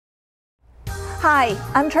Hi,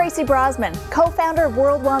 I'm Tracy Brosman, co-founder of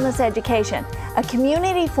World Wellness Education, a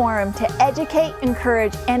community forum to educate,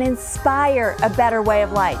 encourage, and inspire a better way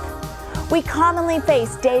of life. We commonly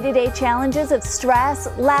face day-to-day challenges of stress,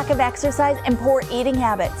 lack of exercise, and poor eating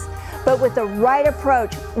habits. But with the right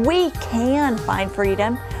approach, we can find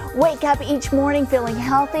freedom. Wake up each morning feeling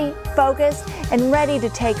healthy, focused, and ready to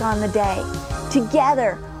take on the day.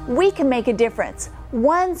 Together, we can make a difference,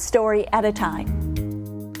 one story at a time.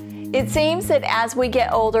 It seems that as we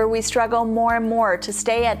get older, we struggle more and more to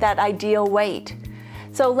stay at that ideal weight.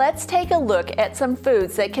 So let's take a look at some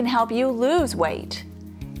foods that can help you lose weight.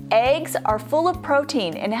 Eggs are full of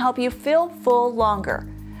protein and help you feel full longer.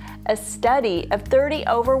 A study of 30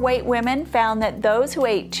 overweight women found that those who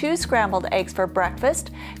ate 2 scrambled eggs for breakfast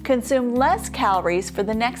consumed less calories for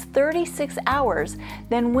the next 36 hours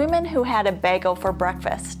than women who had a bagel for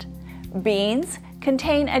breakfast. Beans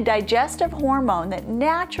contain a digestive hormone that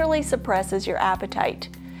naturally suppresses your appetite.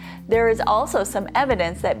 There is also some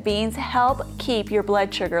evidence that beans help keep your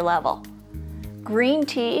blood sugar level. Green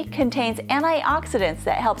tea contains antioxidants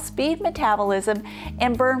that help speed metabolism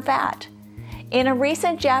and burn fat. In a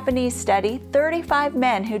recent Japanese study, 35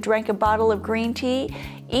 men who drank a bottle of green tea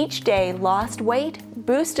each day lost weight,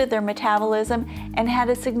 boosted their metabolism, and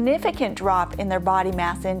had a significant drop in their body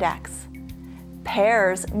mass index.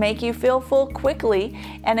 Pears make you feel full quickly,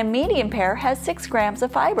 and a medium pear has 6 grams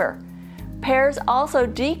of fiber. Pears also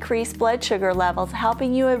decrease blood sugar levels,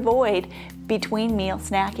 helping you avoid between-meal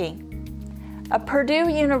snacking. A Purdue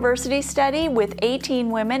University study with 18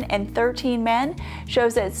 women and 13 men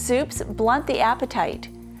shows that soups blunt the appetite.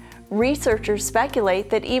 Researchers speculate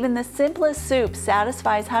that even the simplest soup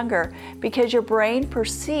satisfies hunger because your brain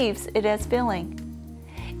perceives it as filling.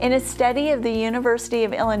 In a study of the University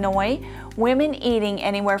of Illinois, women eating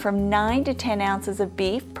anywhere from 9 to 10 ounces of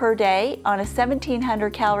beef per day on a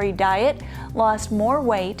 1,700 calorie diet lost more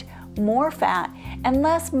weight, more fat, and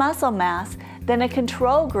less muscle mass than a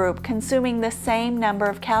control group consuming the same number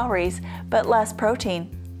of calories but less protein.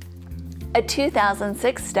 A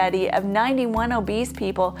 2006 study of 91 obese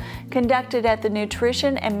people conducted at the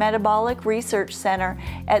Nutrition and Metabolic Research Center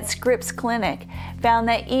at Scripps Clinic found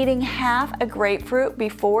that eating half a grapefruit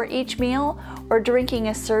before each meal or drinking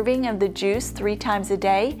a serving of the juice 3 times a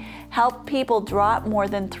day helped people drop more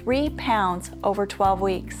than 3 pounds over 12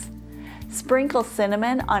 weeks. Sprinkle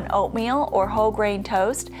cinnamon on oatmeal or whole grain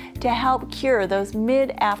toast to help cure those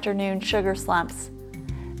mid-afternoon sugar slumps.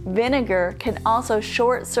 Vinegar can also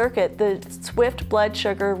short-circuit the swift blood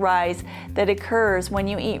sugar rise that occurs when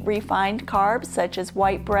you eat refined carbs such as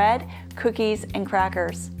white bread, cookies, and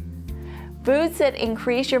crackers. Foods that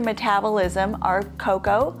increase your metabolism are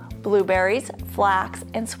cocoa, blueberries, flax,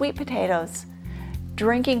 and sweet potatoes.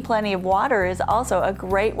 Drinking plenty of water is also a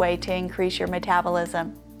great way to increase your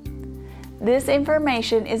metabolism. This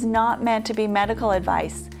information is not meant to be medical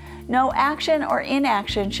advice. No action or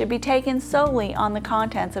inaction should be taken solely on the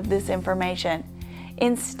contents of this information.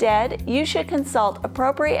 Instead, you should consult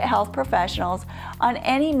appropriate health professionals on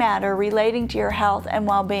any matter relating to your health and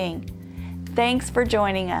well-being. Thanks for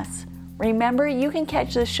joining us. Remember, you can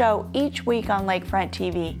catch the show each week on Lakefront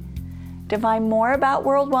TV. To find more about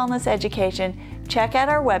World Wellness Education, check out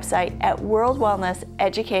our website at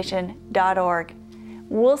worldwellnesseducation.org.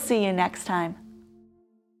 We'll see you next time.